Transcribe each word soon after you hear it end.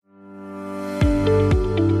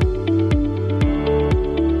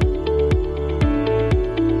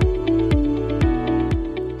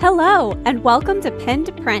Hello, and welcome to Pen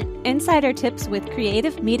to Print, Insider Tips with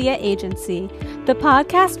Creative Media Agency, the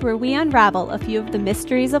podcast where we unravel a few of the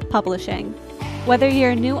mysteries of publishing. Whether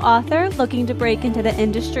you're a new author looking to break into the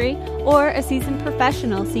industry or a seasoned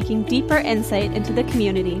professional seeking deeper insight into the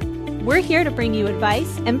community, we're here to bring you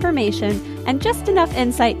advice, information, and just enough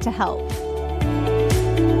insight to help.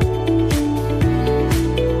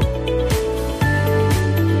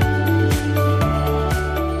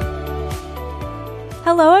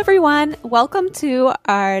 Hello, everyone. Welcome to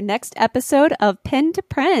our next episode of Pen to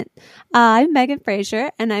Print. I'm Megan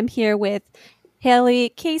Frazier, and I'm here with Haley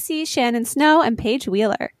Casey, Shannon Snow, and Paige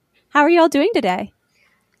Wheeler. How are you all doing today?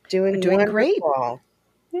 Doing great.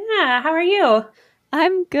 Yeah, how are you?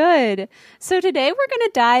 I'm good. So today we're going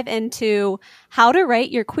to dive into how to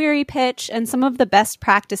write your query pitch and some of the best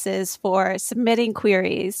practices for submitting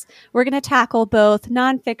queries. We're going to tackle both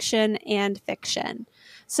nonfiction and fiction.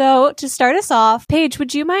 So to start us off, Paige,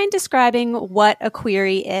 would you mind describing what a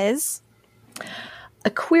query is? A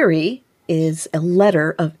query is a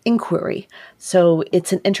letter of inquiry. So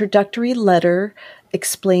it's an introductory letter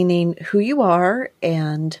explaining who you are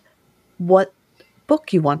and what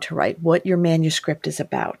book you want to write, what your manuscript is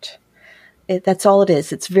about. That's all it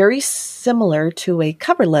is. It's very similar to a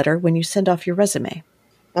cover letter when you send off your resume.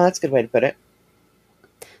 Oh, that's a good way to put it.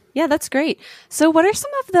 Yeah, that's great. So what are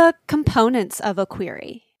some of the components of a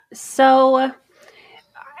query? So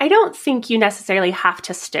I don't think you necessarily have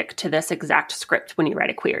to stick to this exact script when you write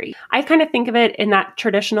a query. I kind of think of it in that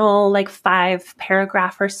traditional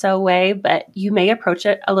 5-paragraph or so way, but you may approach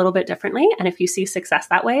it a little bit differently. And if you see success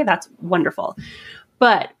that way, that's wonderful.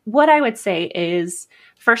 But what I would say is,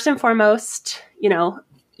 first and foremost,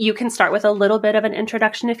 you can start with a little bit of an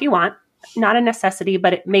introduction if you want. Not a necessity,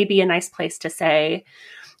 but it may be a nice place to say,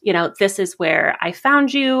 this is where I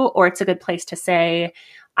found you, or it's a good place to say,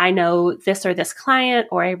 I know this or this client,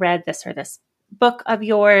 or I read this or this book of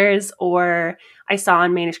yours, or I saw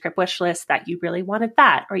on Manuscript Wishlist that you really wanted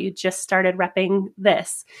that, or you just started repping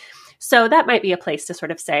this. So that might be a place to sort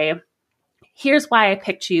of say, here's why I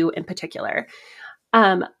picked you in particular.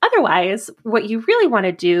 Otherwise, what you really want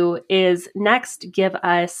to do is next give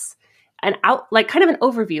us kind of an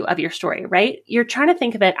overview of your story, right? You're trying to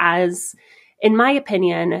think of it as, in my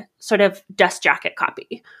opinion, sort of dust jacket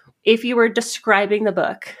copy. If you were describing the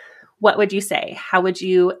book, what would you say? How would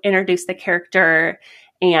you introduce the character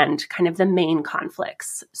and kind of the main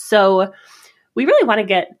conflicts? So we really want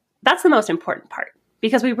to that's the most important part,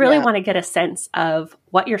 because we really want to get a sense of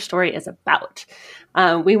what your story is about.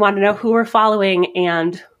 We want to know who we're following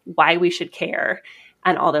and why we should care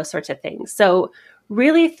and all those sorts of things. So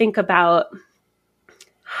really think about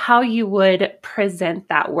how you would present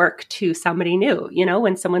that work to somebody new.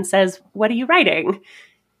 When someone says, what are you writing?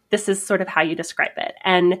 This is sort of how you describe it,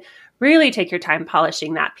 and really take your time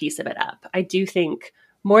polishing that piece of it up. I do think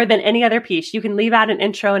more than any other piece, you can leave out an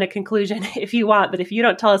intro and a conclusion if you want, but if you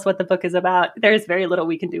don't tell us what the book is about, there's very little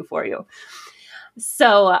we can do for you.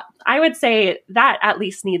 So I would say that at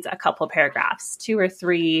least needs a couple paragraphs, 2 or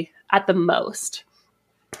 3 at the most.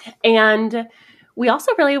 And we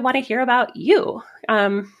also really want to hear about you.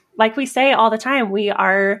 Like we say all the time, we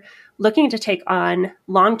are looking to take on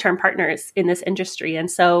long-term partners in this industry. And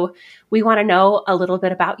so we want to know a little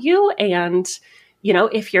bit about you. And,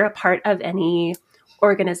 if you're a part of any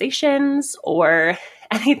organizations or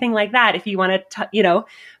anything like that, if you want to,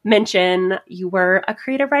 mention you were a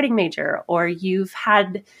creative writing major, or you've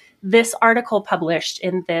had this article published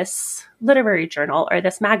in this literary journal or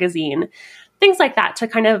this magazine, things like that, to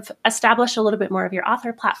kind of establish a little bit more of your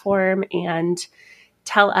author platform and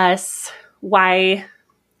tell us why,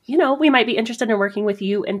 we might be interested in working with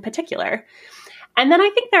you in particular. And then I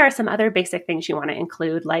think there are some other basic things you want to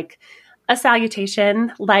include, like a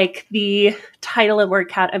salutation, like the title and word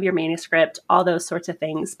count of your manuscript, all those sorts of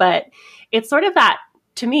things. But it's sort of that,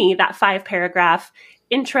 to me, that 5-paragraph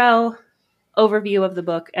intro, overview of the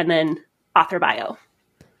book, and then author bio.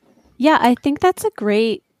 Yeah, I think that's a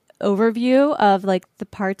great overview of the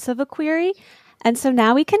parts of a query. And so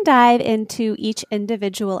now we can dive into each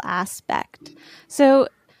individual aspect. So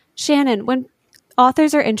Shannon, when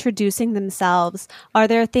authors are introducing themselves, are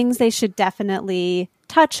there things they should definitely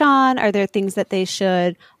touch on? Are there things that they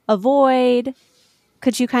should avoid?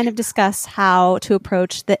 Could you kind of discuss how to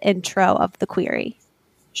approach the intro of the query?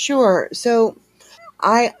 Sure. So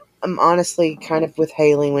I am honestly kind of with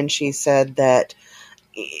Haley when she said that,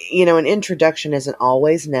 an introduction isn't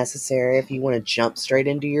always necessary. If you want to jump straight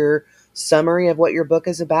into your summary of what your book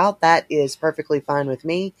is about, that is perfectly fine with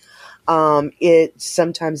me. It's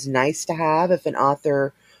sometimes nice to have if an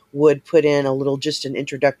author would put in just an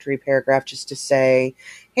introductory paragraph just to say,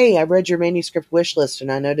 hey, I read your manuscript wish list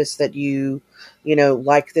and I noticed that you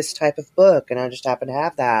like this type of book and I just happen to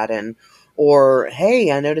have that. Or,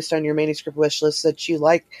 hey, I noticed on your manuscript wish list that you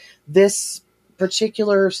like this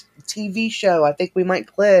particular TV show. I think we might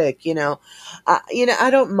click, I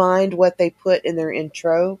don't mind what they put in their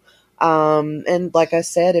intro. And like I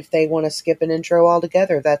said, if they want to skip an intro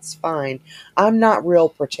altogether, that's fine. I'm not real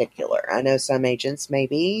particular. I know some agents may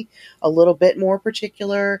be a little bit more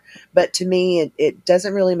particular, but to me, it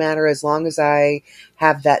doesn't really matter as long as I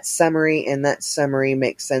have that summary and that summary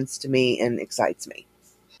makes sense to me and excites me.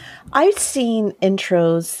 I've seen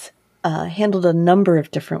intros handled a number of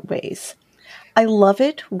different ways. I love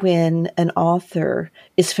it when an author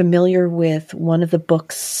is familiar with one of the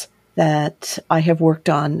books that I have worked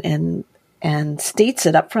on and states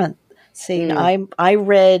it up front, saying, I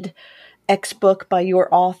read X book by your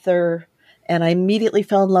author and I immediately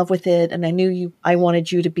fell in love with it and I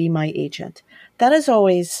wanted you to be my agent. That is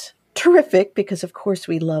always terrific because of course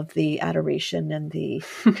we love the adoration and the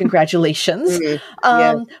congratulations.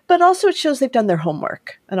 Yes. But also it shows they've done their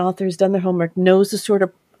homework. An author's done their homework, knows the sort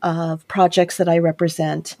of projects that I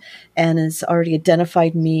represent, and has already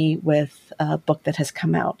identified me with a book that has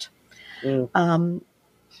come out.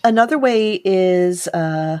 Another way is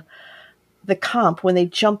the comp, when they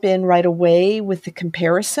jump in right away with the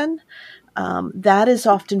comparison. That is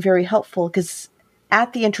often very helpful because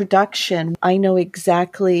at the introduction, I know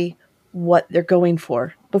exactly what they're going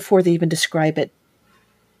for before they even describe it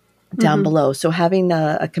down below. So having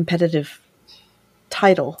a competitive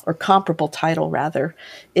title, or comparable title rather,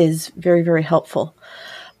 is very, very helpful.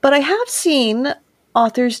 But I have seen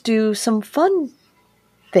authors do some fun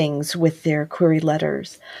things with their query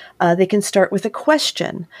letters. They can start with a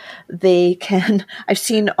question. I've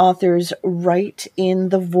seen authors write in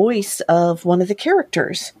the voice of one of the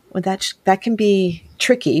characters. Well, that can be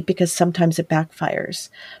tricky because sometimes it backfires.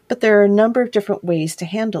 But there are a number of different ways to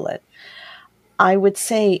handle it. I would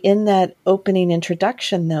say in that opening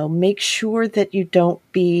introduction, though, make sure that you don't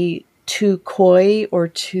be too coy or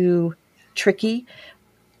too tricky.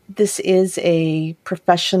 This is a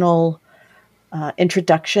professional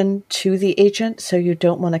introduction to the agent, so you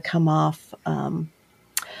don't want to come off on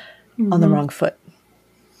the wrong foot.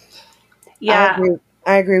 Yeah.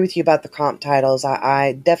 I agree with you about the comp titles.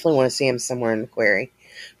 I definitely want to see them somewhere in the query.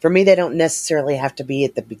 For me, they don't necessarily have to be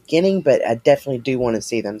at the beginning, but I definitely do want to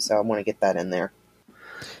see them, so I want to get that in there.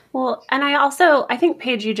 Well, and I think,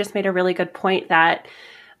 Paige, you just made a really good point that,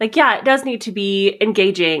 it does need to be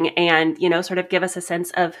engaging and, sort of give us a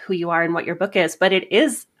sense of who you are and what your book is, but it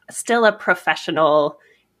is still a professional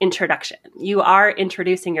introduction. You are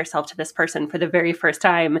introducing yourself to this person for the very first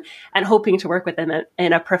time and hoping to work with them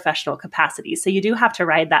in a professional capacity. So you do have to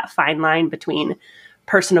ride that fine line between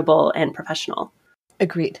personable and professional.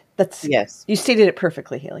 Agreed. Yes. You stated it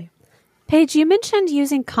perfectly, Haley. Paige, you mentioned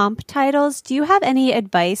using comp titles. Do you have any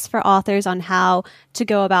advice for authors on how to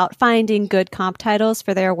go about finding good comp titles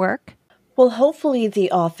for their work? Well, hopefully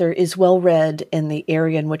the author is well read in the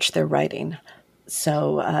area in which they're writing.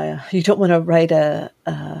 So you don't want to write a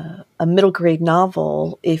middle grade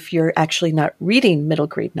novel if you're actually not reading middle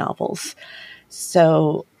grade novels.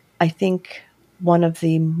 So I think one of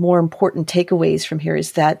the more important takeaways from here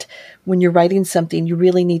is that when you're writing something, you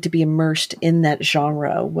really need to be immersed in that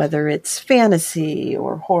genre, whether it's fantasy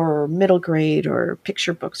or horror, middle grade or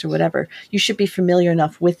picture books or whatever. You should be familiar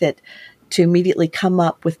enough with it to immediately come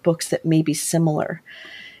up with books that may be similar.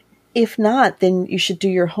 If not, then you should do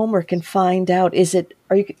your homework and find out,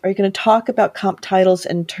 are you going to talk about comp titles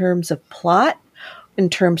in terms of plot, in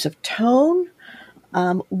terms of tone?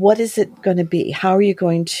 What is it going to be? How are you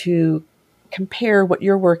going to compare what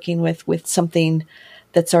you're working with something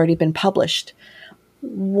that's already been published?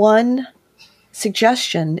 One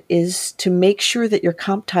suggestion is to make sure that your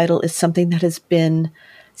comp title is something that has been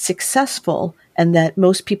successful and that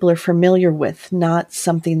most people are familiar with, not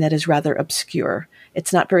something that is rather obscure.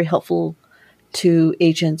 It's not very helpful to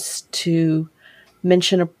agents to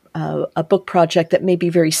mention a book project that may be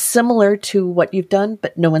very similar to what you've done,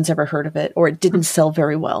 but no one's ever heard of it, or it didn't sell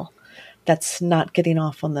very well. That's not getting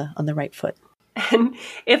off on the right foot. And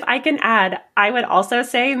if I can add, I would also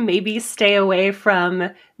say maybe stay away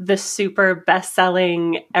from the super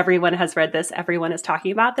best-selling, everyone has read this, everyone is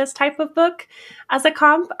talking about this type of book as a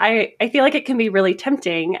comp. I feel like it can be really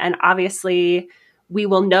tempting, and obviously we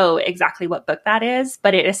will know exactly what book that is,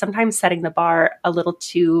 but it is sometimes setting the bar a little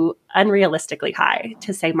too unrealistically high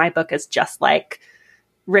to say my book is just like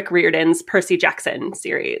Rick Riordan's Percy Jackson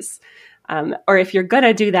series. Or if you're going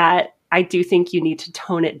to do that, I do think you need to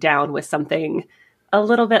tone it down with something a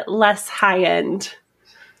little bit less high-end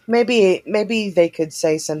Maybe they could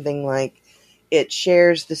say something like it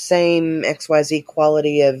shares the same XYZ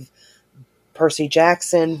quality of Percy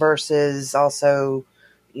Jackson versus also,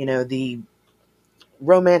 the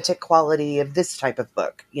romantic quality of this type of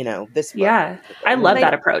book, this book. Yeah, I love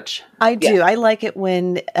that approach. I do. Yeah. I like it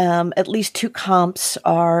when at least two comps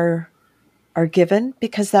are given,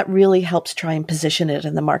 because that really helps try and position it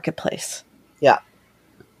in the marketplace. Yeah.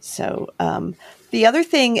 So the other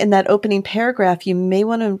thing in that opening paragraph you may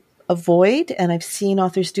want to avoid, and I've seen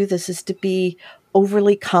authors do this, is to be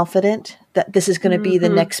overly confident that this is going to be the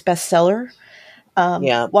next bestseller.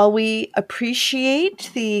 While we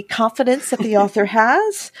appreciate the confidence that the author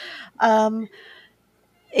has,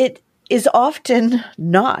 it is often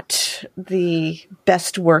not the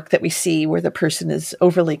best work that we see where the person is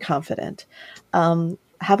overly confident.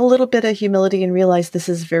 Have a little bit of humility and realize this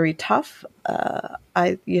is very tough.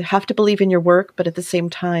 You have to believe in your work, but at the same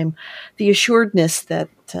time, the assuredness that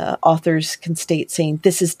authors can state saying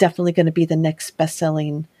this is definitely going to be the next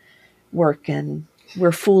best-selling work, and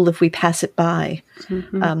we're fooled if we pass it by,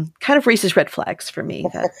 kind of raises red flags for me.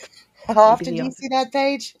 That how often do you see that,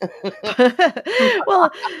 Paige?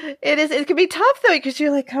 Well, it can be tough though, because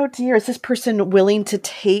you're like, oh dear, is this person willing to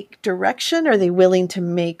take direction? Are they willing to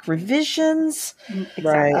make revisions?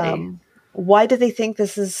 Exactly. Why do they think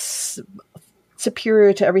this is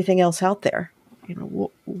superior to everything else out there?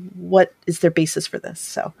 What is their basis for this?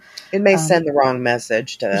 So it may send the wrong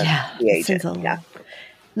message to the agent.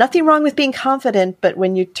 Nothing wrong with being confident, but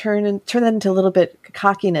when you turn that into a little bit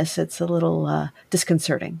cockiness, it's a little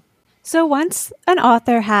disconcerting. So once an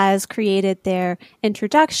author has created their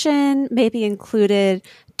introduction, maybe included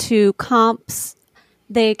two comps,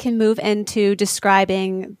 they can move into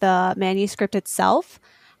describing the manuscript itself.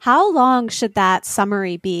 How long should that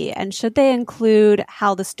summary be? And should they include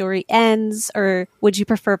how the story ends, or would you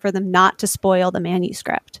prefer for them not to spoil the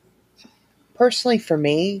manuscript? Personally, for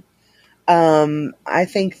me, I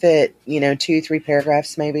think that, 2-3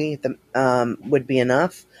 paragraphs maybe would be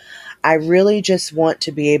enough. I really just want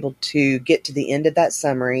to be able to get to the end of that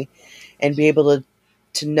summary and be able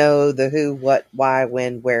to know the who, what, why,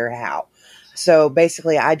 when, where, how. So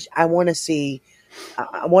basically, I want to see,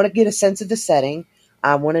 I want to get a sense of the setting.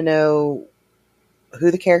 I want to know who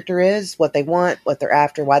the character is, what they want, what they're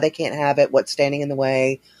after, why they can't have it, what's standing in the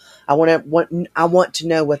way. I want to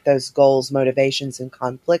know what those goals, motivations, and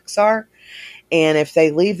conflicts are. And if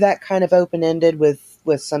they leave that kind of open-ended with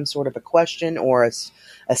some sort of a question or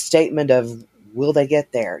a statement of will they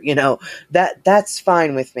get there, that's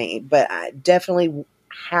fine with me. But I definitely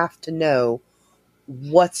have to know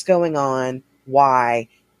what's going on, why,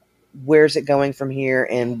 where's it going from here,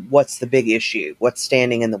 and what's the big issue, what's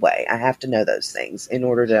standing in the way. I have to know those things in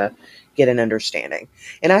order to get an understanding.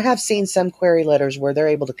 And I have seen some query letters where they're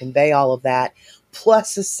able to convey all of that,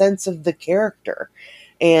 plus a sense of the character.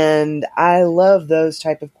 And I love those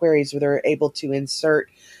type of queries where they're able to insert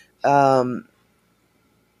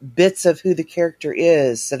bits of who the character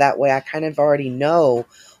is, so that way I kind of already know,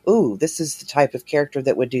 ooh, this is the type of character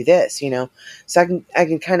that would do this, So I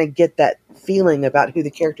can kind of get that feeling about who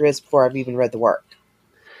the character is before I've even read the work.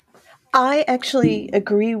 I actually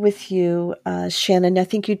agree with you, Shannon. I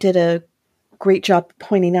think you did a great job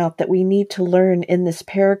pointing out that we need to learn in this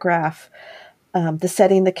paragraph the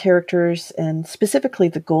setting, the characters, and specifically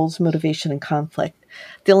the goals, motivation, and conflict.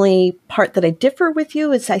 The only part that I differ with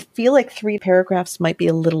you is I feel like 3 paragraphs might be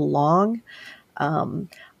a little long.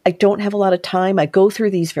 I don't have a lot of time. I go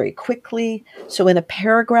through these very quickly. So in a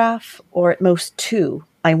paragraph, or at most 2,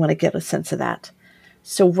 I want to get a sense of that.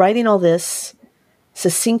 So writing all this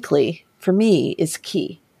succinctly, for me, is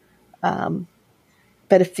key.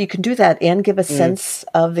 But if you can do that and give a sense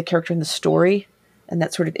of the character in the story and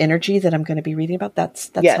that sort of energy that I'm going to be reading about, that's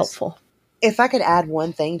helpful. If I could add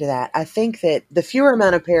one thing to that, I think that the fewer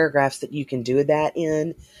amount of paragraphs that you can do that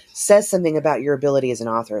in says something about your ability as an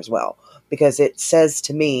author as well, because it says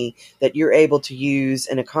to me that you're able to use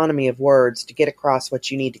an economy of words to get across what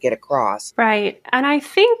you need to get across. Right. And I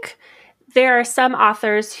think there are some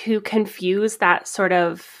authors who confuse that sort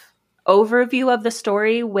of overview of the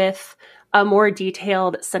story with a more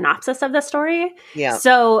detailed synopsis of the story. Yeah.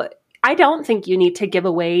 So I don't think you need to give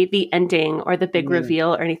away the ending or the big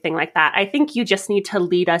reveal or anything like that. I think you just need to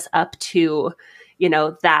lead us up to,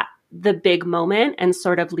 the big moment and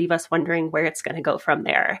sort of leave us wondering where it's going to go from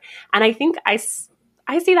there. And I think I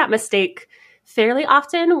see that mistake fairly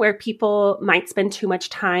often, where people might spend too much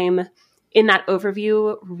time in that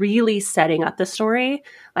overview really setting up the story.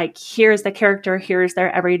 Like, here's the character, here's their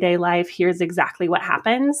everyday life, here's exactly what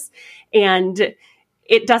happens. And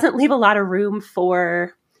it doesn't leave a lot of room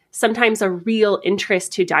for sometimes a real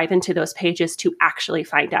interest to dive into those pages to actually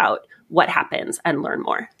find out what happens and learn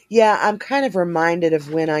more. Yeah, I'm kind of reminded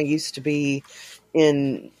of when I used to be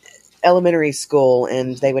in elementary school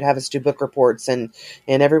and they would have us do book reports, and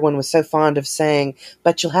everyone was so fond of saying,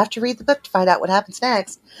 but you'll have to read the book to find out what happens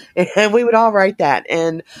next. And we would all write that.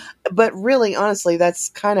 But really, honestly, that's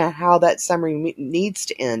kind of how that summary needs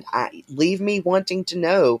to end. Leave me wanting to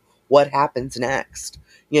know what happens next,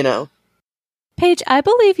 you know? Paige, I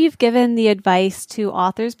believe you've given the advice to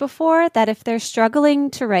authors before that if they're struggling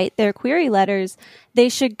to write their query letters, they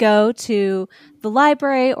should go to the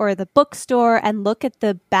library or the bookstore and look at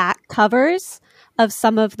the back covers of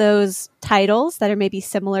some of those titles that are maybe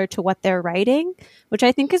similar to what they're writing, which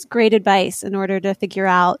I think is great advice in order to figure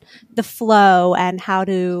out the flow and how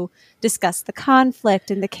to discuss the conflict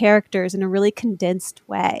and the characters in a really condensed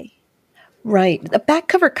way. Right. A back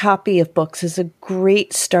cover copy of books is a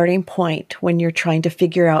great starting point when you're trying to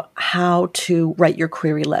figure out how to write your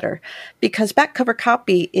query letter, because back cover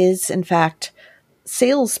copy is, in fact,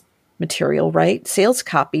 sales material, right? Sales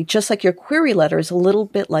copy, just like your query letter is a little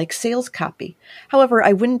bit like sales copy. However,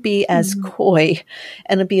 I wouldn't be as coy,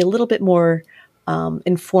 and it'd be a little bit more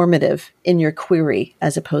informative in your query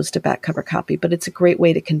as opposed to back cover copy, but it's a great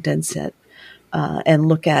way to condense it and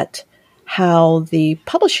look at how the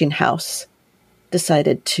publishing house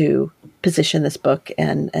decided to position this book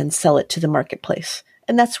and sell it to the marketplace.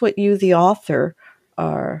 And that's what you, the author,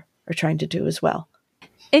 are trying to do as well.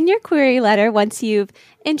 In your query letter, once you've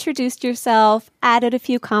introduced yourself, added a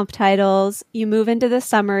few comp titles, you move into the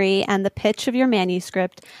summary and the pitch of your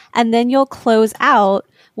manuscript, and then you'll close out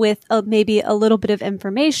with maybe a little bit of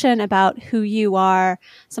information about who you are,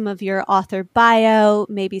 some of your author bio,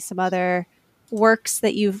 maybe some other works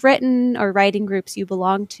that you've written or writing groups you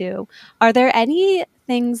belong to. Are there any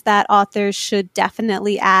things that authors should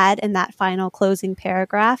definitely add in that final closing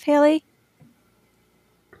paragraph, Haley?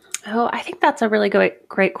 Oh, I think that's a really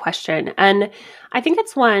great question. And I think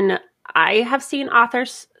it's one I have seen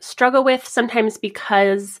authors struggle with sometimes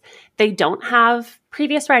because they don't have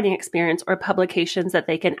previous writing experience or publications that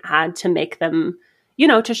they can add to make them,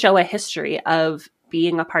 to show a history of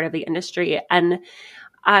being a part of the industry. And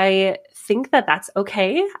I think that that's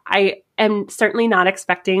okay. I am certainly not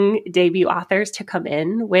expecting debut authors to come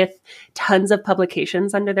in with tons of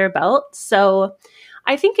publications under their belt. So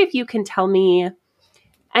I think if you can tell me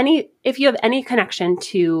if you have any connection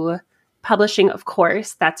to publishing, of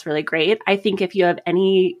course, that's really great. I think if you have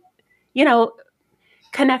any,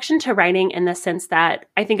 connection to writing in the sense that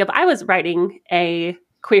I think if I was writing a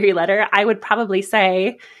query letter, I would probably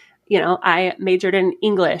say, I majored in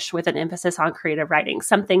English with an emphasis on creative writing,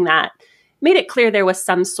 something that made it clear there was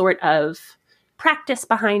some sort of practice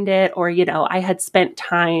behind it, or, I had spent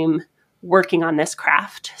time working on this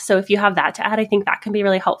craft. So if you have that to add, I think that can be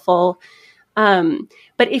really helpful.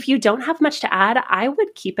 But if you don't have much to add, I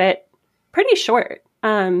would keep it pretty short.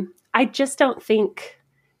 I just don't think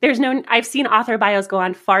I've seen author bios go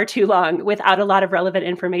on far too long without a lot of relevant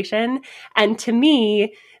information. And to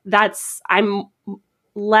me, I'm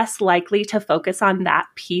less likely to focus on that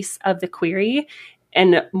piece of the query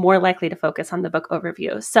and more likely to focus on the book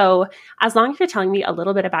overview. So as long as you're telling me a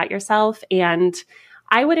little bit about yourself, and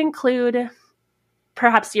I would include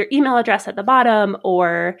perhaps your email address at the bottom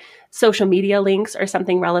or social media links or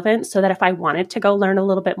something relevant so that if I wanted to go learn a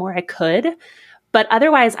little bit more, I could. But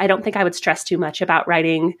otherwise, I don't think I would stress too much about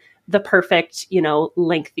writing the perfect,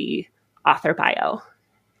 lengthy author bio.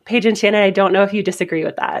 Paige and Shannon, I don't know if you disagree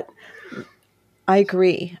with that. I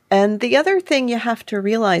agree. And the other thing you have to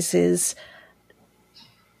realize is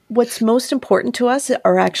what's most important to us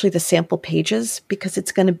are actually the sample pages, because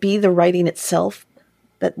it's going to be the writing itself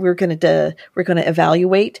that we're going to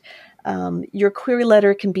evaluate. Your query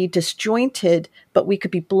letter can be disjointed, but we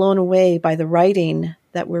could be blown away by the writing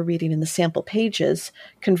that we're reading in the sample pages.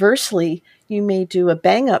 Conversely, you may do a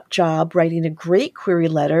bang-up job writing a great query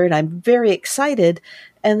letter, and I'm very excited,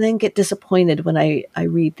 and then get disappointed when I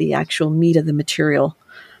read the actual meat of the material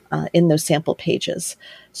in those sample pages.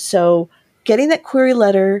 So getting that query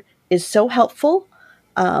letter is so helpful,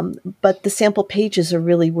 but the sample pages are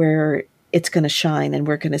really where it's going to shine, and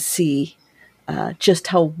we're going to see just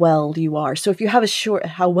how well you are. So if you have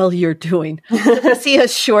how well you're doing. If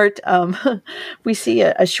we see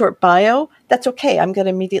a short bio, that's okay. I'm going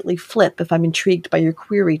to immediately flip if I'm intrigued by your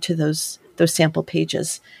query to those sample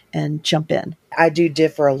pages and jump in. I do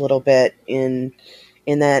differ a little bit in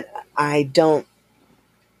that I don't.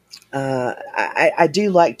 I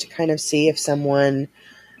do like to kind of see if someone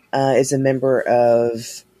is a member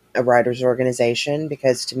of a writer's organization,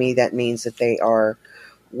 because to me that means that they are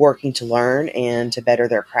working to learn and to better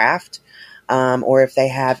their craft. or if they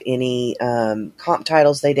have any comp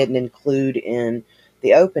titles they didn't include in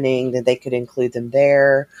the opening, then they could include them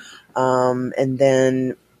there. And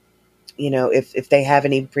then, if they have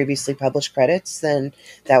any previously published credits, then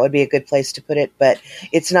that would be a good place to put it. But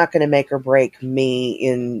it's not going to make or break me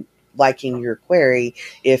in liking your query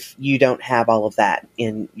if you don't have all of that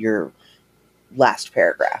in your last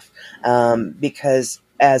paragraph. Because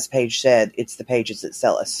as Paige said, it's the pages that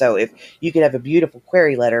sell us. So if you could have a beautiful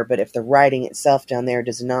query letter, but if the writing itself down there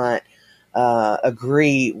does not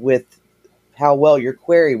agree with how well your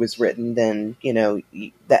query was written, then,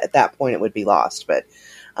 at that point it would be lost. But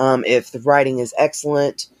if the writing is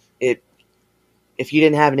excellent, if you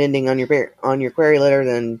didn't have an ending on your query letter,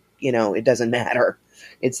 then, it doesn't matter.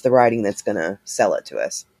 It's the writing that's going to sell it to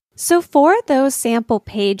us. So for those sample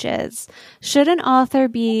pages, should an author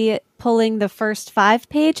be pulling the first 5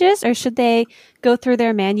 pages, or should they go through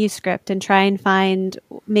their manuscript and try and find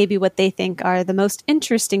maybe what they think are the most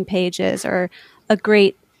interesting pages or a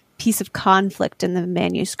great piece of conflict in the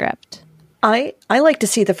manuscript? I like to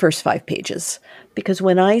see the first 5 pages, because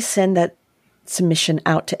when I send that submission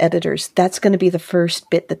out to editors, that's going to be the first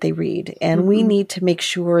bit that they read. And we need to make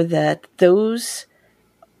sure that those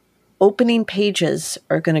opening pages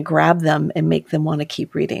are going to grab them and make them want to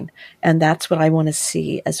keep reading. And that's what I want to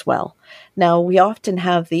see as well. Now, we often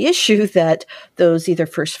have the issue that those either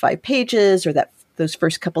first 5 pages or those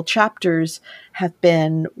first couple chapters have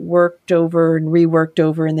been worked over and reworked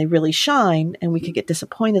over, and they really shine, and we could get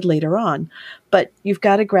disappointed later on. But you've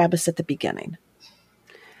got to grab us at the beginning.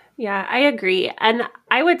 Yeah, I agree. And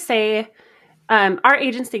I would say our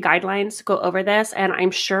agency guidelines go over this, and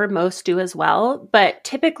I'm sure most do as well. But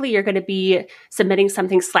typically, you're going to be submitting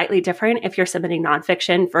something slightly different if you're submitting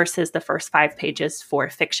nonfiction versus the first 5 pages for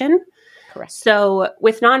fiction. Correct. So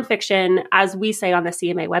with nonfiction, as we say on the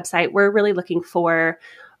CMA website, we're really looking for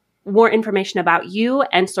more information about you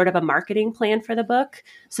and sort of a marketing plan for the book,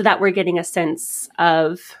 so that we're getting a sense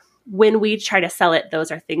of when we try to sell it,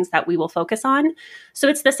 those are things that we will focus on. So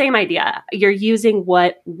it's the same idea. You're using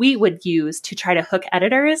what we would use to try to hook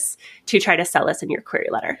editors to try to sell us in your query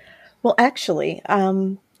letter. Well, actually,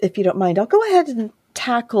 if you don't mind, I'll go ahead and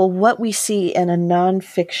tackle what we see in a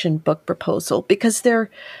nonfiction book proposal, because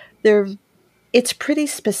it's pretty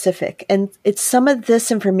specific, and it's some of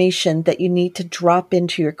this information that you need to drop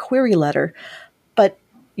into your query letter, but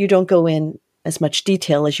you don't go in as much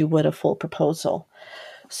detail as you would a full proposal.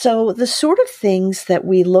 So the sort of things that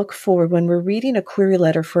we look for when we're reading a query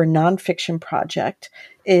letter for a nonfiction project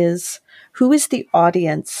is, who is the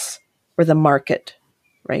audience or the market,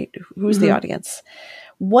 right? Who's the audience?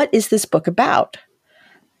 What is this book about?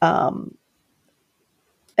 And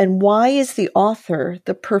why is the author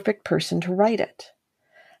the perfect person to write it?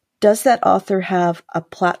 Does that author have a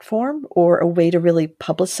platform or a way to really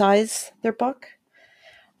publicize their book?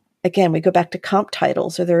 Again, we go back to comp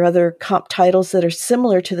titles. Are there other comp titles that are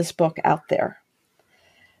similar to this book out there?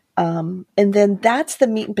 And then that's the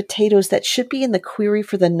meat and potatoes that should be in the query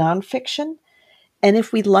for the nonfiction. And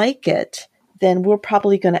if we like it, then we're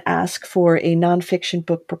probably going to ask for a nonfiction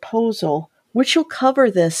book proposal, which will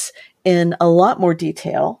cover this in a lot more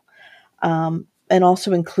detail, and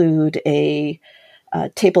also include a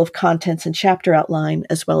table of contents and chapter outline,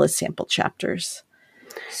 as well as sample chapters.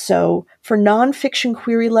 So for nonfiction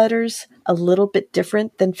query letters, a little bit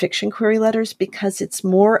different than fiction query letters, because it's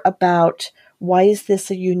more about, why is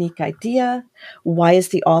this a unique idea? Why is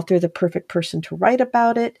the author the perfect person to write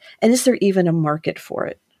about it? And is there even a market for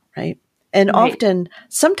it, right? And often,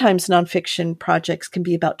 sometimes nonfiction projects can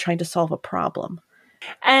be about trying to solve a problem.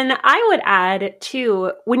 And I would add,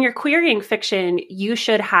 too, when you're querying fiction, you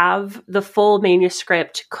should have the full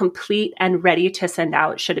manuscript complete and ready to send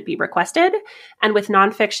out should it be requested. And with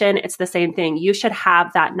nonfiction, it's the same thing. You should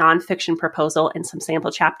have that nonfiction proposal and some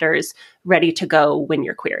sample chapters ready to go when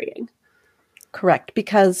you're querying. Correct,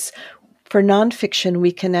 because for nonfiction,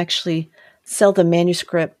 we can actually sell the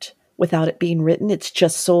manuscript without it being written. It's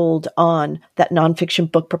just sold on that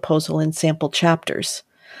nonfiction book proposal and sample chapters.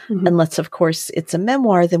 Unless, of course, it's a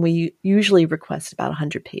memoir, then we usually request about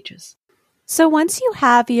 100 pages. So once you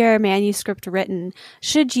have your manuscript written,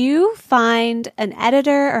 should you find an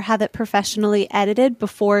editor or have it professionally edited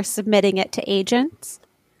before submitting it to agents?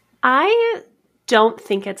 I don't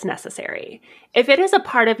think it's necessary. If it is a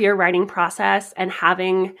part of your writing process and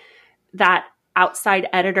having that outside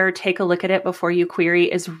editor take a look at it before you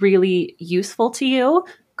query is really useful to you,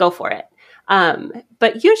 go for it.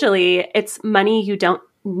 But usually it's money you don't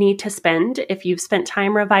need to spend if you've spent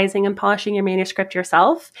time revising and polishing your manuscript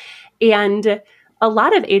yourself. And a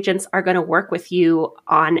lot of agents are going to work with you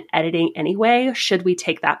on editing anyway, should we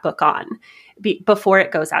take that book on before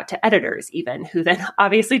it goes out to editors, even, who then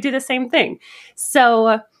obviously do the same thing.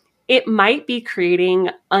 So it might be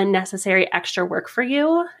creating unnecessary extra work for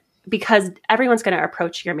you because everyone's going to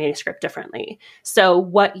approach your manuscript differently. So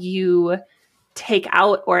what you take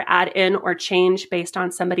out or add in or change based on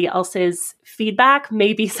somebody else's feedback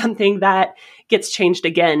may be something that gets changed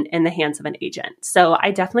again in the hands of an agent. So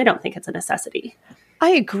I definitely don't think it's a necessity.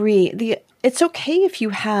 I agree. It's okay if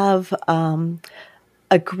you have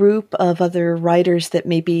a group of other writers that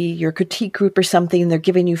may be your critique group or something, and they're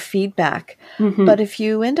giving you feedback. Mm-hmm. But if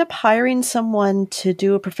you end up hiring someone to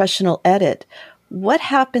do a professional edit, what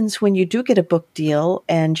happens when you do get a book deal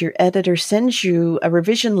and your editor sends you a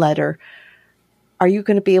revision letter? Are you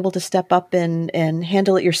going to be able to step up and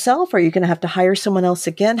handle it yourself? Or are you going to have to hire someone else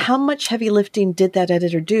again? How much heavy lifting did that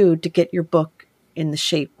editor do to get your book in the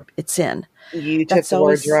shape it's in? You took the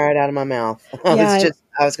words right out of my mouth. I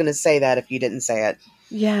was going to say that if you didn't say it.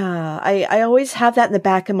 Yeah, I always have that in the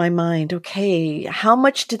back of my mind. Okay, how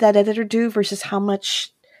much did that editor do versus how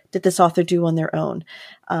much did this author do on their own?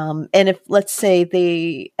 And if, let's say,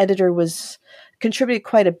 the editor was contributed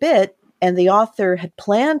quite a bit and the author had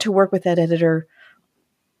planned to work with that editor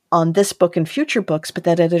on this book and future books, but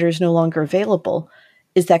that editor is no longer available,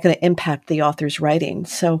 is that going to impact the author's writing?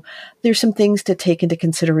 So there's some things to take into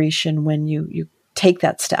consideration when you take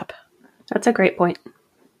that step. That's a great point.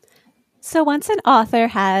 So once an author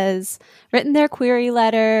has written their query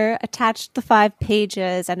letter, attached the 5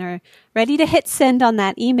 pages, and are ready to hit send on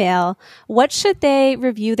that email, what should they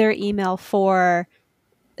review their email for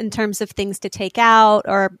in terms of things to take out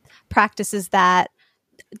or practices that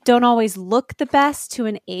don't always look the best to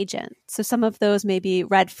an agent? So some of those may be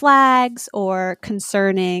red flags or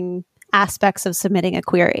concerning aspects of submitting a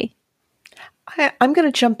query. I'm going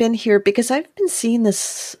to jump in here because I've been seeing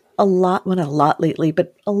this a lot, well, not a lot lately,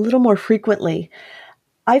 but a little more frequently.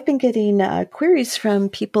 I've been getting queries from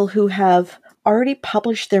people who have already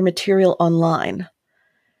published their material online,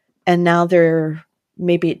 and now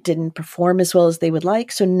maybe it didn't perform as well as they would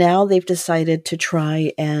like. So now they've decided to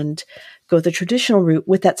try and go the traditional route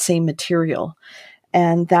with that same material.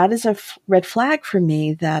 And that is a red flag for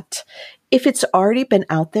me that if it's already been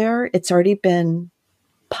out there, it's already been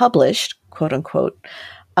published, quote unquote,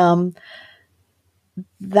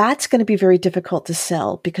 that's going to be very difficult to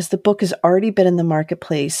sell because the book has already been in the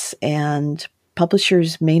marketplace and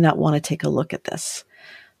publishers may not want to take a look at this.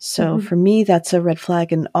 So for me, that's a red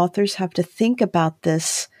flag, and authors have to think about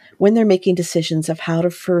this when they're making decisions of how to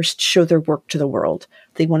first show their work to the world.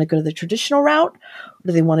 They want to go to the traditional route, or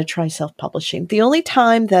do they want to try self-publishing? The only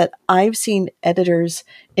time that I've seen editors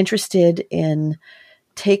interested in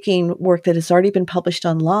taking work that has already been published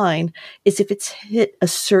online is if it's hit a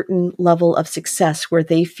certain level of success where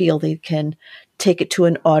they feel they can take it to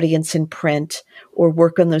an audience in print or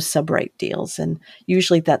work on those subright deals. And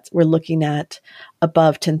usually we're looking at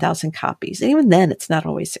above 10,000 copies. And even then, it's not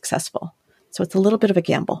always successful. So it's a little bit of a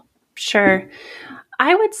gamble. Sure.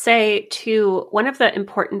 I would say, too, one of the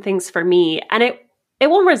important things for me, and it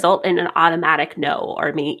won't result in an automatic no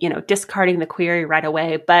or me, discarding the query right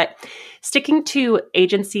away, but sticking to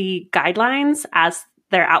agency guidelines as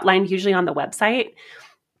they're outlined usually on the website.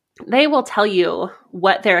 They will tell you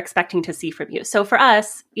what they're expecting to see from you. So for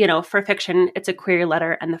us, for fiction, it's a query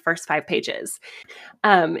letter and the first 5 pages.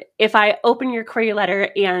 If I open your query letter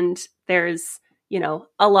and there's,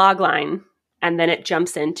 a log line and then it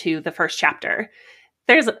jumps into the first chapter,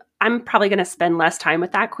 I'm probably going to spend less time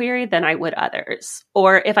with that query than I would others.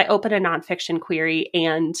 Or if I open a nonfiction query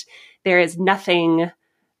and there is nothing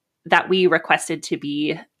that we requested to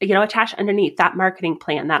be, attached underneath that marketing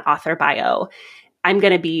plan, that author bio, I'm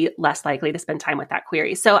going to be less likely to spend time with that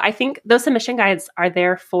query. So I think those submission guides are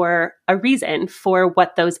there for a reason, for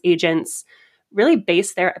what those agents really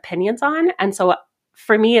base their opinions on. And so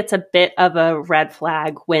for me, it's a bit of a red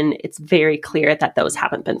flag when it's very clear that those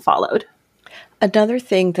haven't been followed. Another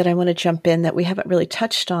thing that I want to jump in that we haven't really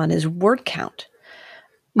touched on is word count.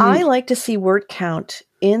 I like to see word count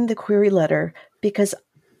in the query letter because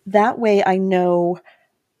that way I know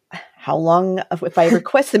how long, if I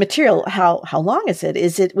request the material, how long is it?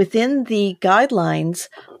 Is it within the guidelines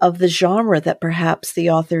of the genre that perhaps the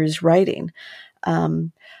author is writing?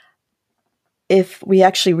 If we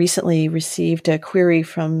actually recently received a query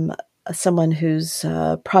from someone whose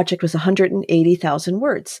project was 180,000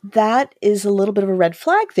 words. That is a little bit of a red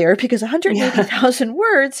flag there, because 180,000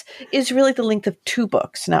 words is really the length of 2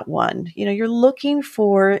 books, not one. You're looking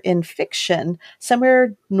for, in fiction,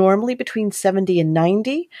 somewhere normally between 70 and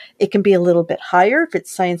 90. It can be a little bit higher if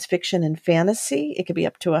it's science fiction and fantasy. It could be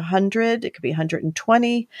up to 100. It could be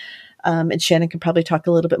 120. And Shannon can probably talk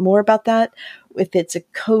a little bit more about that. If it's a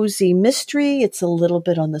cozy mystery, it's a little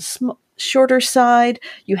bit on the shorter side.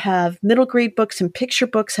 You have middle grade books and picture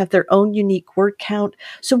books have their own unique word count.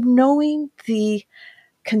 So knowing the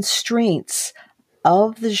constraints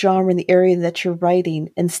of the genre and the area that you're writing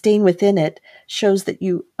and staying within it shows that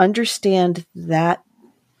you understand that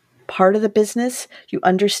part of the business. You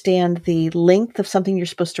understand the length of something you're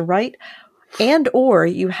supposed to write, and or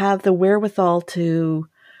you have the wherewithal to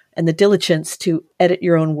and the diligence to edit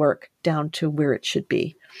your own work down to where it should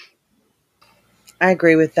be. I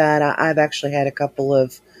agree with that. I've actually had a couple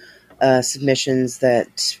of submissions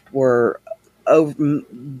that were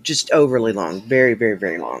just overly long, very, very,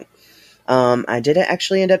 very long. I didn't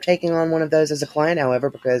actually end up taking on one of those as a client, however,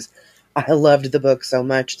 because I loved the book so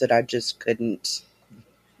much that I just couldn't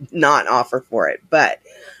not offer for it. But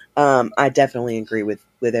I definitely agree with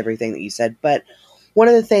everything that you said. But one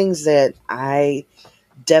of the things that I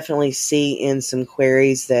definitely see in some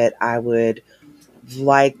queries that I would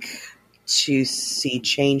like to see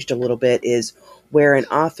changed a little bit is where an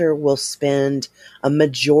author will spend a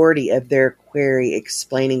majority of their query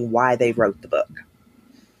explaining why they wrote the book.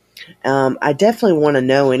 I definitely want to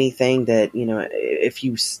know anything that, if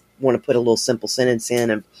you want to put a little simple sentence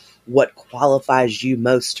in of what qualifies you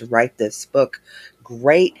most to write this book,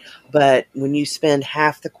 great. But when you spend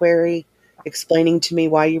half the query explaining to me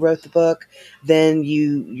why you wrote the book, then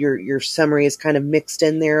your summary is kind of mixed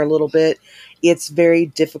in there a little bit. It's very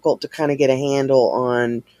difficult to kind of get a handle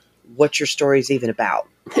on what your story is even about.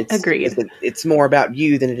 Agreed. It's more about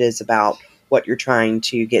you than it is about what you're trying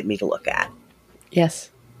to get me to look at. Yes.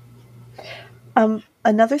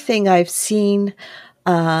 Another thing I've seen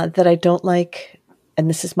that I don't like,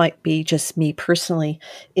 and might be just me personally,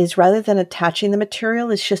 is rather than attaching the material,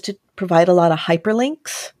 is just to provide a lot of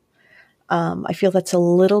hyperlinks. I feel that's a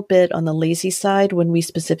little bit on the lazy side when we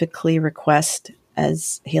specifically request,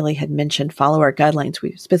 as Haley had mentioned, follow our guidelines.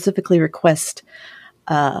 We specifically request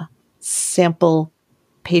sample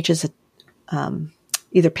pages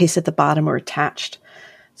either pasted at the bottom or attached.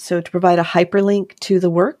 So to provide a hyperlink to the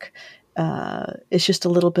work is just a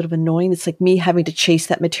little bit of annoying. It's like me having to chase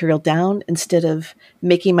that material down instead of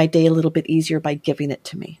making my day a little bit easier by giving it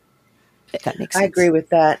to me, if that makes sense. I agree with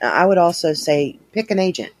that. I would also say pick an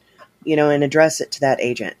agent, and address it to that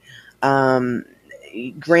agent.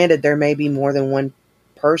 Granted, there may be more than one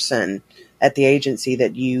person at the agency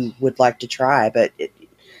that you would like to try, but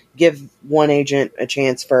give one agent a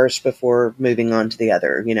chance first before moving on to the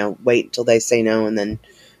other. Wait until they say no and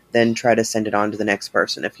then try to send it on to the next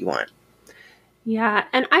person if you want. Yeah,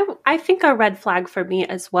 and I think a red flag for me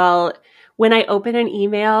as well, when I open an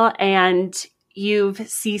email and you've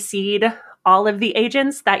CC'd all of the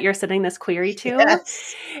agents that you're sending this query to,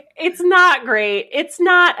 yes. It's not great. It's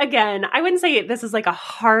not, again, I wouldn't say this is like a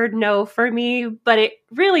hard no for me, but it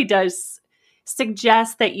really does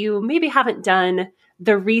suggest that you maybe haven't done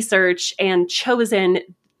the research and chosen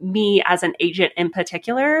me as an agent in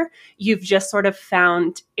particular. You've just sort of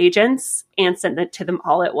found agents and sent it to them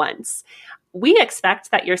all at once. We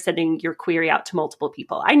expect that you're sending your query out to multiple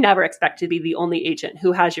people. I never expect to be the only agent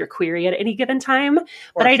who has your query at any given time,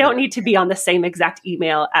 but I don't need to be on the same exact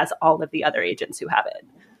email as all of the other agents who have it.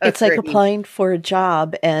 It's like applying for a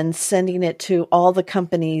job and sending it to all the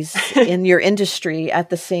companies in your industry at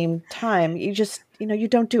the same time. You just, you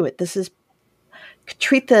don't do it.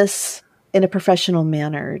 Treat this in a professional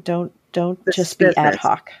manner. Don't just be ad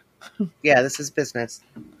hoc. Yeah, this is business.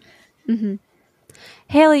 Mm-hmm.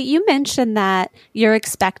 Haley, you mentioned that you're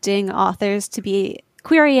expecting authors to be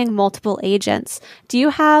querying multiple agents. Do you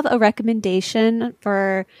have a recommendation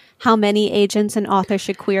for how many agents an author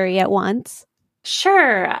should query at once?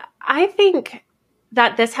 Sure. I think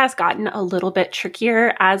that this has gotten a little bit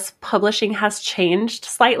trickier as publishing has changed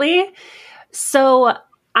slightly. So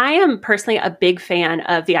I am personally a big fan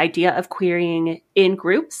of the idea of querying in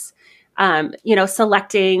groups,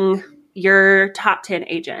 selecting your top 10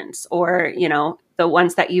 agents or, the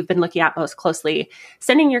ones that you've been looking at most closely,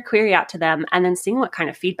 sending your query out to them and then seeing what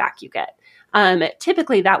kind of feedback you get.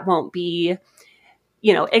 Typically that won't be,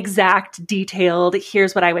 exact, detailed,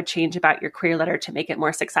 here's what I would change about your query letter to make it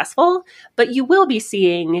more successful. But you will be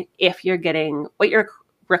seeing if you're getting what your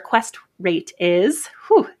request rate is,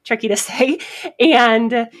 tricky to say,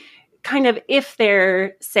 and kind of if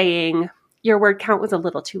they're saying, your word count was a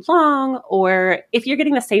little too long, or if you're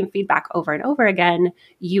getting the same feedback over and over again,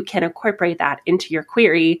 you can incorporate that into your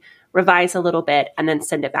query, revise a little bit, and then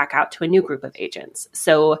send it back out to a new group of agents.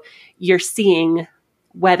 So you're seeing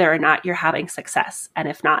whether or not you're having success. And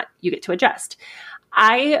if not, you get to adjust.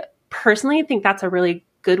 I personally think that's a really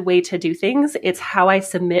good way to do things. It's how I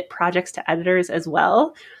submit projects to editors as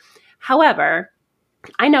well. However,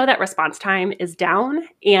 I know that response time is down,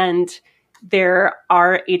 and there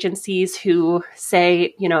are agencies who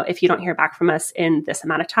say, if you don't hear back from us in this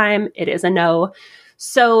amount of time, it is a no.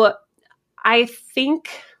 So I think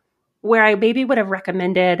where I maybe would have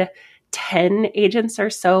recommended 10 agents or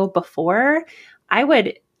so before, I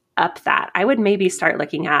would up that. I would maybe start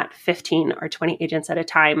looking at 15 or 20 agents at a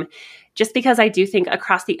time, just because I do think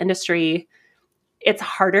across the industry, it's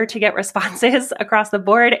harder to get responses across the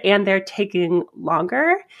board, and they're taking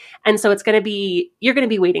longer. And so you're going to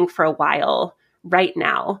be waiting for a while right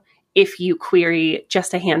now if you query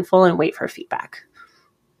just a handful and wait for feedback.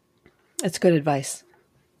 That's good advice.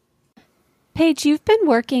 Paige, you've been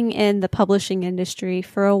working in the publishing industry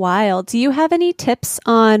for a while. Do you have any tips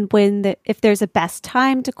on if there's a best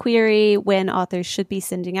time to query, when authors should be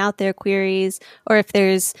sending out their queries, or if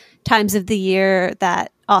there's times of the year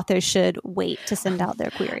that authors should wait to send out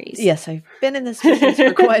their queries? Yes, I've been in this business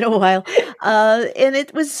for quite a while, and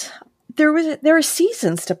there are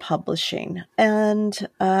seasons to publishing, and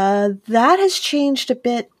that has changed a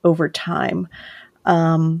bit over time.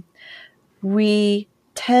 We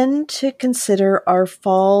tend to consider our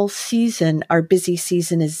fall season, our busy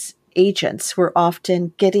season, as agents. We're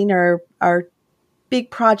often getting our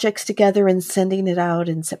big projects together and sending it out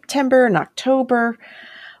in September and October.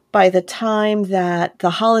 By the time that the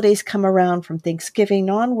holidays come around from Thanksgiving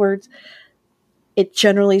onwards, it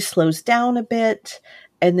generally slows down a bit.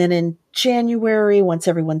 And then in January, once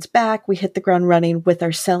everyone's back, we hit the ground running with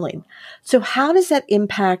our selling. So how does that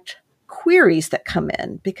impact queries that come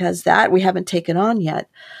in? Because that we haven't taken on yet.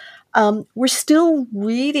 We're still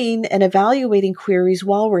reading and evaluating queries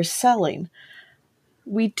while we're selling.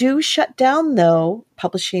 We do shut down, though,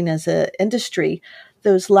 publishing as an industry,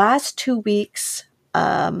 those last 2 weeks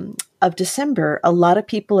of December. A lot of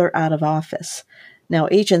people are out of office. Now,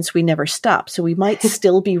 agents, we never stop, so we might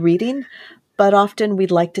still be reading, but often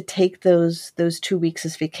we'd like to take those 2 weeks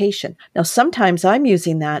as vacation. Now, sometimes I'm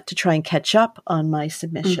using that to try and catch up on my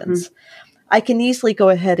submissions. Mm-hmm. I can easily go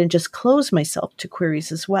ahead and just close myself to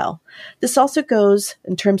queries as well. This also goes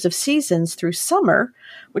in terms of seasons through summer,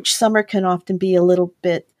 which summer can often be a little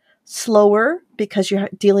bit slower because you're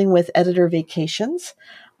dealing with editor vacations.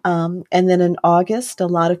 And then in August, a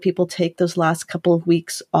lot of people take those last couple of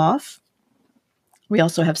weeks off. We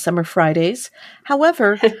also have summer Fridays.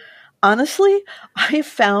 However, honestly, I have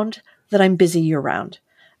found that I'm busy year-round.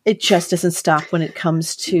 It just doesn't stop when it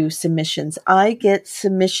comes to submissions. I get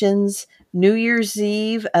submissions New Year's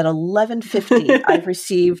Eve at 11:50. I've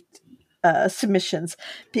received submissions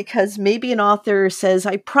because maybe an author says,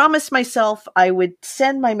 I promised myself I would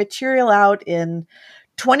send my material out in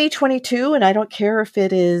 2022, and I don't care if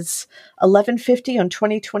it is 11:50 on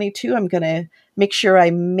 2022. I'm going to make sure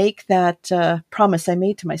I make that promise I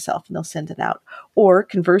made to myself, and they'll send it out. Or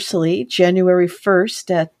conversely, January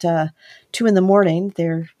 1st at 2 a.m,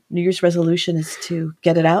 their New Year's resolution is to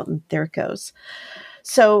get it out, and there it goes.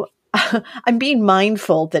 So I'm being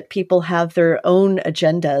mindful that people have their own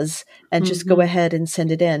agendas and just go ahead and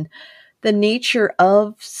send it in. The nature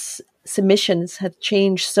of submissions have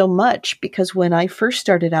changed so much because when I first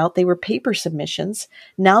started out, they were paper submissions.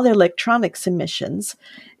 Now they're electronic submissions.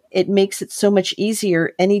 It makes it so much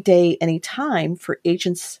easier any day, any time for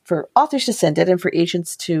authors to send it and for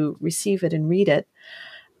agents to receive it and read it.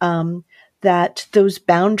 That those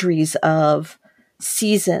boundaries of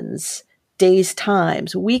seasons, days,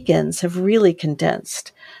 times, weekends have really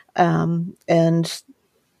condensed. And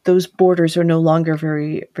those borders are no longer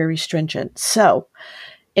very, very stringent. So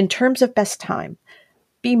in terms of best time,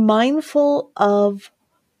 be mindful of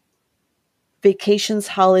vacations,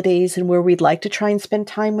 holidays, and where we'd like to try and spend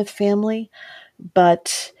time with family.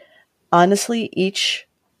 But honestly, each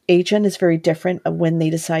agent is very different of when they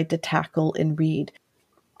decide to tackle and read.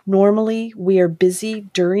 Normally, we are busy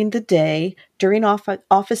during the day, during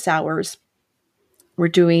office hours. We're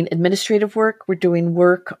doing administrative work. We're doing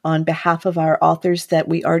work on behalf of our authors that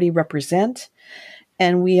we already represent.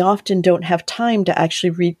 And we often don't have time to actually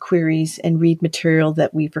read queries and read material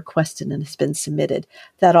that we've requested and has been submitted.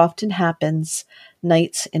 That often happens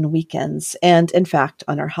nights and weekends, and in fact,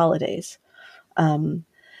 on our holidays.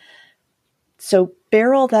 So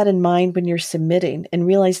bear all that in mind when you're submitting and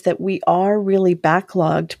realize that we are really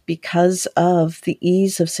backlogged because of the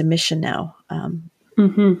ease of submission now.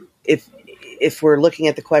 if we're looking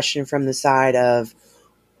at the question from the side of,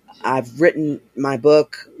 I've written my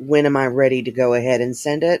book, when am I ready to go ahead and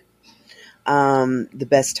send it? The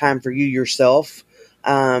best time for you yourself,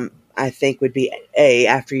 I think, would be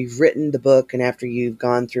after you've written the book and after you've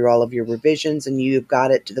gone through all of your revisions and you've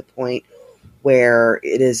got it to the point where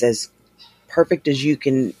it is as perfect as you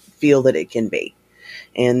can feel that it can be.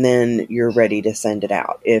 And then you're ready to send it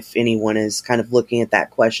out. If anyone is kind of looking at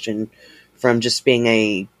that question from just being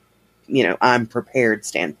a, I'm prepared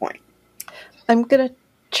standpoint. I'm going to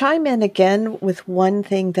chime in again with one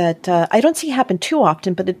thing that I don't see happen too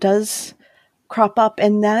often, but it does crop up,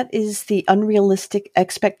 and that is the unrealistic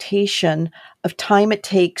expectation of time it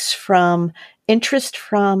takes from interest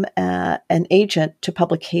from an agent to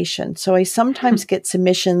publication. So I sometimes get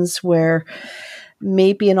submissions where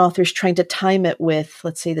maybe an author's trying to time it with,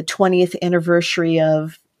 let's say, the 20th anniversary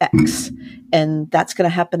of X, and that's going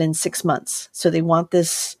to happen in 6 months. So they want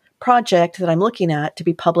this project that I'm looking at to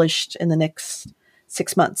be published in the next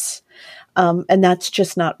 6 months. And that's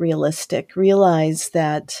just not realistic. Realize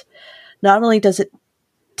that not only does it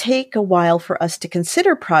take a while for us to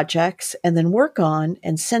consider projects and then work on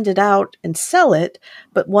and send it out and sell it,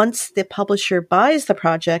 but once the publisher buys the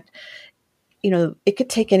project, it could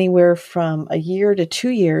take anywhere from a year to 2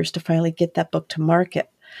 years to finally get that book to market.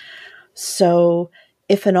 So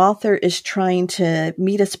if an author is trying to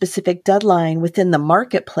meet a specific deadline within the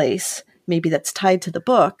marketplace, maybe that's tied to the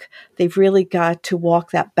book, they've really got to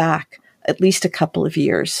walk that back at least a couple of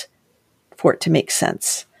years for it to make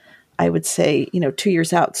sense. I would say, 2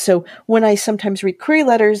 years out. So when I sometimes read query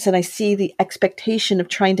letters and I see the expectation of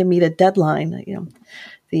trying to meet a deadline,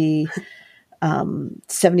 the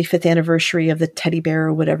 75th anniversary of the teddy bear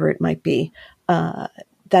or whatever it might be,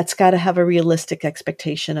 that's got to have a realistic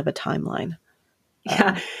expectation of a timeline.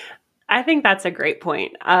 Yeah, I think that's a great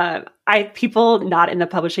point. People not in the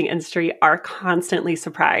publishing industry are constantly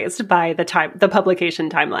surprised by the publication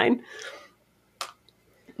timeline.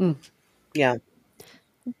 Yeah.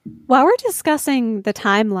 While we're discussing the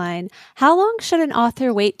timeline, how long should an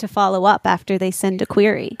author wait to follow up after they send a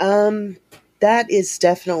query? That is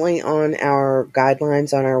definitely on our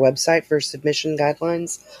guidelines on our website for submission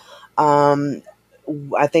guidelines.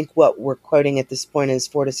 I think what we're quoting at this point is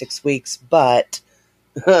 4 to 6 weeks, but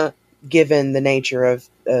given the nature of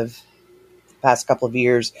the past couple of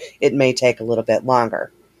years, it may take a little bit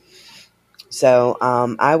longer. So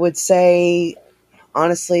I would say,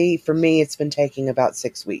 honestly, for me, it's been taking about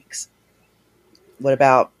 6 weeks. What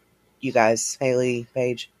about you guys, Haley,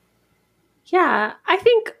 Paige? Yeah, I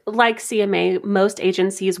think like CMA, most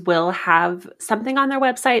agencies will have something on their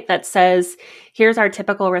website that says, here's our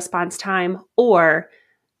typical response time, or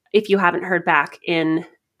if you haven't heard back in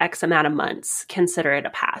X amount of months, consider it a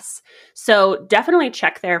pass. So definitely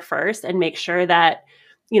check there first and make sure that,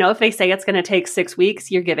 if they say it's going to take 6 weeks,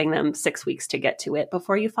 you're giving them 6 weeks to get to it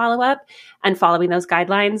before you follow up and following those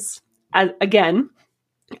guidelines. Again,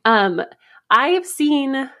 I have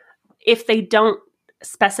seen if they don't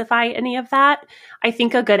specify any of that, I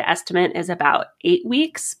think a good estimate is about 8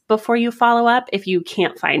 weeks before you follow up if you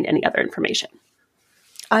can't find any other information.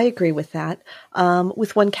 I agree with that.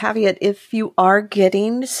 With one caveat, if you are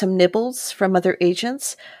getting some nibbles from other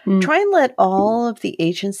agents, try and let all of the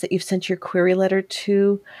agents that you've sent your query letter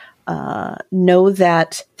to know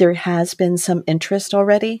that there has been some interest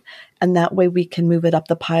already. And that way we can move it up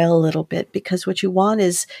the pile a little bit, because what you want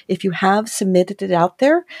is, if you have submitted it out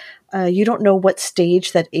there, you don't know what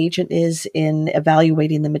stage that agent is in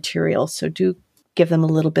evaluating the material. So do give them a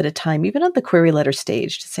little bit of time, even at the query letter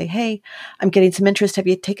stage, to say, hey, I'm getting some interest. Have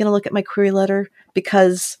you taken a look at my query letter?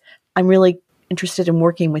 Because I'm really interested in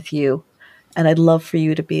working with you, and I'd love for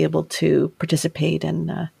you to be able to participate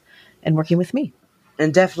in working with me.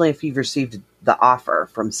 And definitely if you've received the offer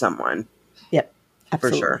from someone. Yep,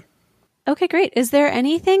 absolutely. For sure. Okay, great. Is there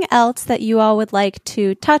anything else that you all would like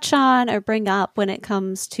to touch on or bring up when it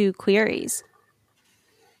comes to queries?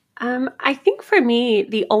 I think for me,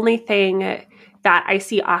 the only thing that I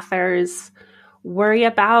see authors worry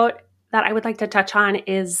about that I would like to touch on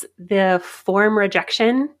is the form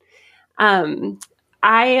rejection.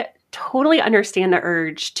 I totally understand the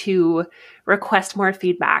urge to request more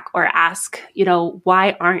feedback or ask,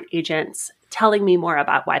 why aren't agents telling me more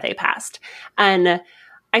about why they passed? And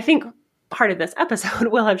I think part of this episode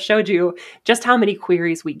will have showed you just how many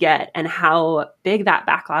queries we get and how big that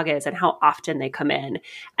backlog is and how often they come in.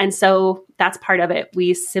 And so that's part of it.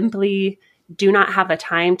 We simply do not have the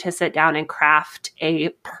time to sit down and craft a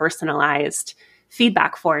personalized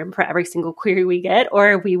feedback form for every single query we get,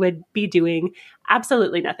 or we would be doing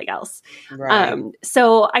absolutely nothing else. Right.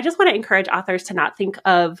 So I just want to encourage authors to not think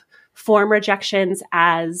of form rejections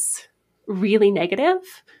as really negative,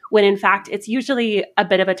 when in fact it's usually a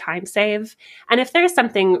bit of a time save. And if there's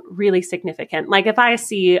something really significant, like if I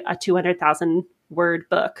see a 200,000 word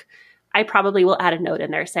book, I probably will add a note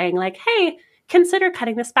in there saying like, hey, consider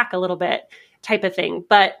cutting this back a little bit, type of thing.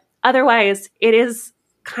 But otherwise, it is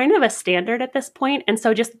kind of a standard at this point. And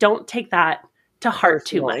so just don't take that to heart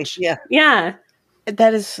too much. Yeah. Yeah.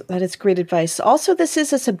 That is great advice. Also, this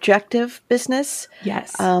is a subjective business.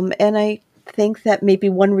 Yes. And I think that maybe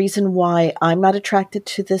one reason why I'm not attracted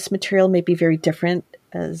to this material may be very different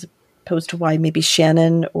as opposed to why maybe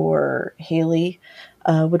Shannon or Haley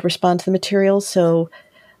would respond to the material. So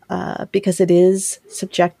because it is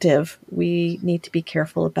subjective, we need to be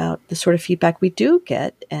careful about the sort of feedback we do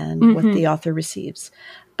get and what the author receives.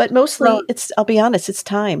 But mostly, I'll be honest, it's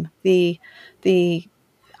time.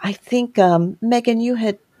 I think, Megan, you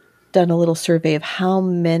had done a little survey of how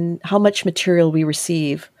much material we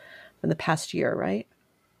receive in the past year, right?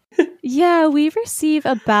 Yeah, we receive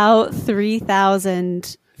about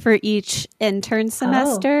 3,000 for each intern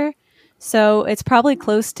semester. So it's probably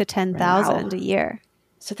close to 10,000 a year.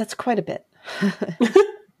 So that's quite a bit.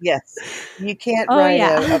 Yes. You can't write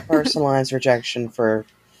a personalized rejection for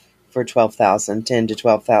 12,000, 10 to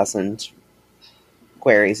 12,000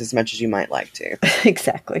 queries as much as you might like to.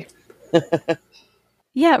 Exactly.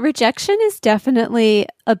 Yeah, rejection is definitely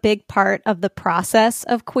a big part of the process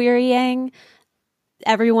of querying.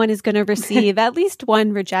 Everyone is going to receive at least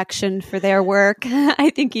one rejection for their work. I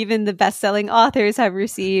think even the best-selling authors have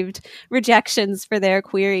received rejections for their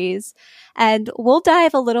queries. And we'll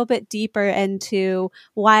dive a little bit deeper into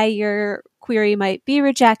why your query might be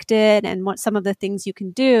rejected and what some of the things you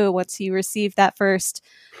can do once you receive that first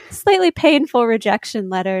slightly painful rejection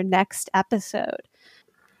letter next episode.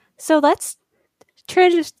 So let's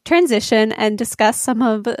transition and discuss some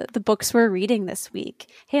of the books we're reading this week.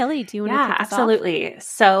 Haley, do you want to kick us absolutely.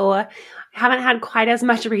 So I haven't had quite as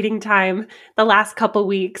much reading time the last couple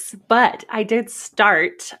weeks, but I did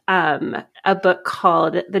start a book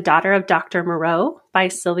called The Daughter of Dr. Moreau by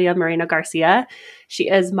Sylvia Moreno Garcia. She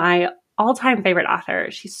is my all-time favorite author.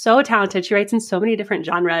 She's so talented. She writes in so many different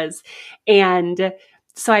genres. And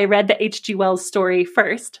so I read the H.G. Wells story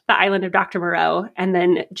first, The Island of Dr. Moreau, and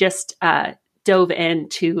then just dove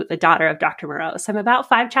into The Daughter of Dr. Moreau. So I'm about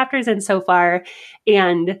 5 chapters in so far.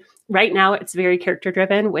 And right now it's very character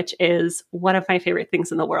driven, which is one of my favorite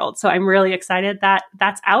things in the world. So I'm really excited that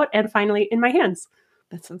that's out and finally in my hands.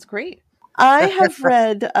 That sounds great. I have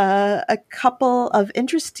read a couple of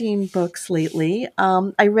interesting books lately.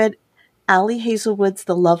 I read Allie Hazelwood's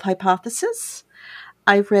The Love Hypothesis.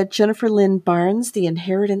 I've read Jennifer Lynn Barnes' The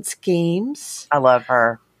Inheritance Games. I love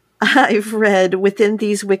her. I've read Within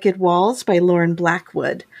These Wicked Walls by Lauren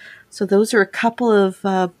Blackwood. So those are a couple of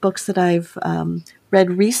books that I've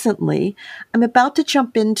read recently. I'm about to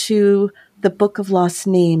jump into The Book of Lost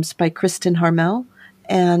Names by Kristen Harmel.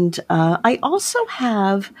 And I also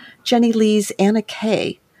have Jenny Lee's Anna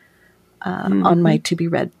Kay on my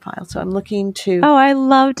to-be-read file. So I'm looking to... Oh, I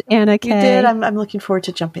loved Anna Kay. You did? I'm looking forward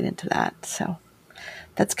to jumping into that. So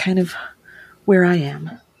that's kind of where I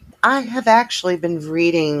am. I have actually been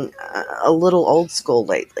reading a little old school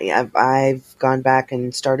lately. I've gone back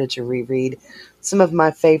and started to reread some of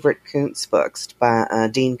my favorite Koontz books by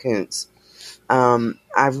Dean Koontz.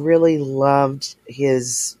 I've really loved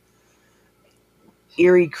his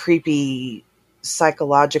eerie, creepy,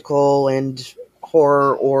 psychological and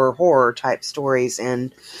horror type stories.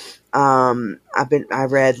 And I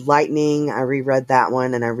read Lightning, I reread that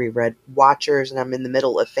one, and I reread Watchers, and I'm in the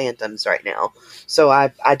middle of Phantoms right now. So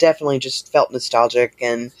I definitely just felt nostalgic,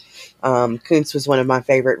 and Koontz was one of my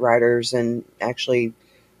favorite writers and actually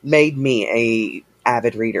made me a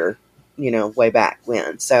avid reader, way back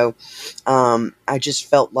when. So I just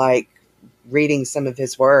felt like reading some of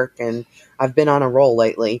his work, and I've been on a roll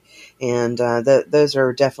lately, and those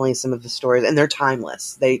are definitely some of the stories, and they're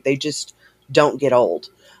timeless. They just don't get old.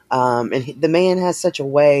 And the man has such a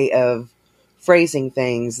way of phrasing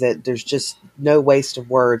things that there's just no waste of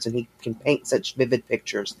words, and he can paint such vivid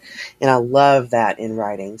pictures. And I love that in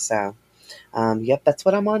writing. So, that's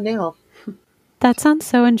what I'm on now. That sounds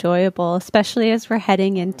so enjoyable, especially as we're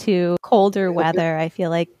heading into colder weather. I feel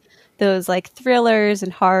like those thrillers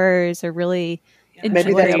and horrors are really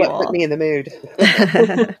enjoyable. Maybe that's what put me in the mood.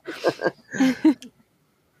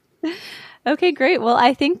 Okay, great. Well,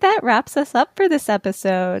 I think that wraps us up for this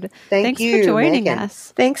episode. Thanks you for joining Megan.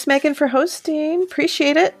 us. Thanks, Megan, for hosting.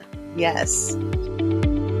 Appreciate it. Yes.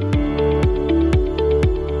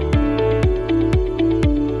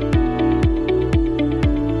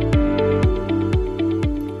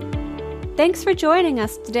 Thanks for joining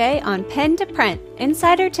us today on Pen to Print,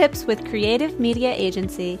 Insider Tips with Creative Media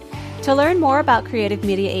Agency. To learn more about Creative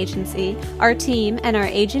Media Agency, our team, and our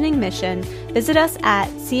agenting mission, visit us at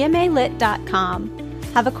cmalit.com.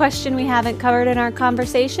 Have a question we haven't covered in our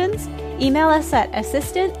conversations? Email us at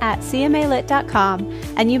assistant@cmalit.com,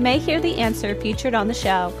 and you may hear the answer featured on the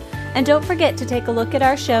show. And don't forget to take a look at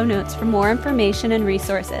our show notes for more information and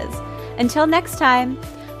resources. Until next time,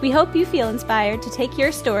 we hope you feel inspired to take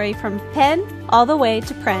your story from pen all the way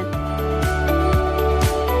to print.